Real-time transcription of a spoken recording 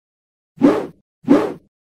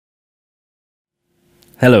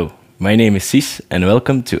Hello, my name is Cies and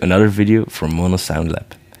welcome to another video from MONO SoundLab.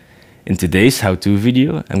 In today's how-to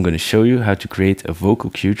video, I'm going to show you how to create a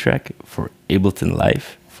vocal cue track for Ableton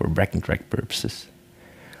Live for backing track purposes.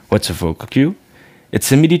 What's a vocal cue?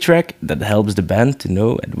 It's a MIDI track that helps the band to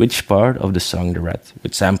know at which part of the song they're at,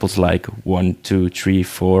 with samples like 1, 2, 3,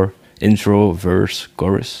 4, intro, verse,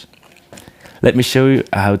 chorus. Let me show you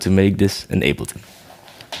how to make this in Ableton.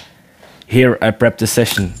 Here I prepped a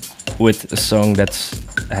session with a song that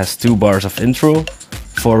has 2 bars of intro,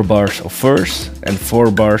 4 bars of verse and 4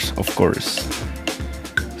 bars of chorus.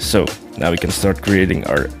 So now we can start creating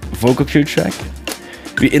our vocal cue track.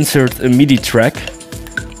 We insert a MIDI track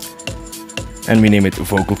and we name it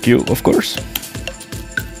vocal cue, of course.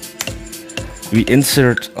 We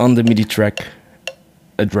insert on the MIDI track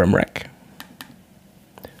a drum rack.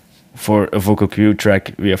 For a vocal cue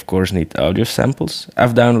track, we of course need audio samples.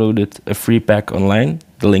 I've downloaded a free pack online.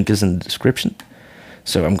 The link is in the description.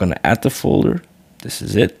 So I'm gonna add the folder. This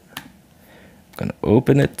is it. I'm gonna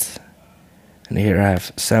open it. And here I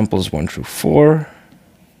have samples 1 through 4.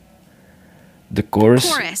 The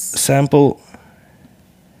chorus sample.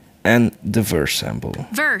 And the verse sample.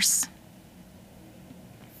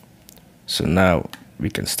 So now we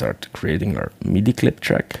can start creating our MIDI clip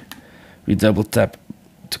track. We double tap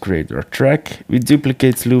to create our track. We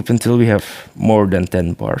duplicate the loop until we have more than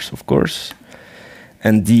 10 bars, of course.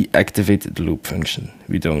 And deactivate the loop function.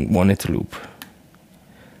 We don't want it to loop.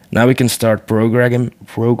 Now we can start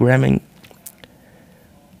programming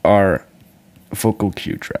our vocal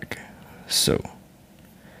cue track. So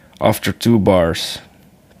after 2 bars,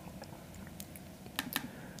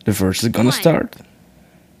 the verse is gonna start.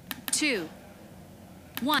 2,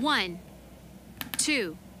 1,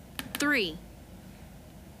 2, 3.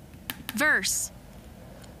 Verse.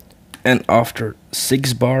 And after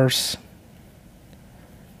 6 bars,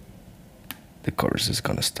 the chorus is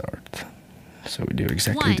gonna start. So we do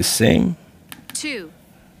exactly the same. 2,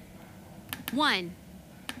 1,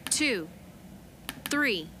 2,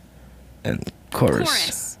 3. And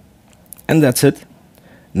chorus. And that's it.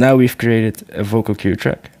 Now we've created a vocal cue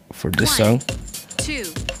track for this song. 2,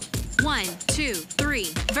 1, 2,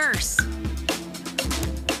 3. Verse.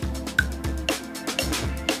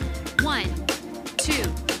 1, 2,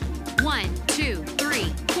 1, 2,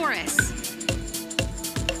 3. Chorus.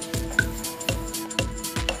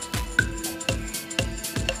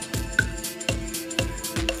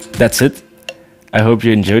 That's it. I hope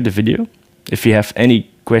you enjoyed the video. If you have any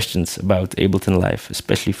questions about Ableton Live,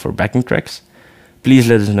 especially for backing tracks, please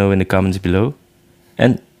let us know in the comments below.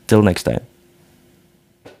 And till next time.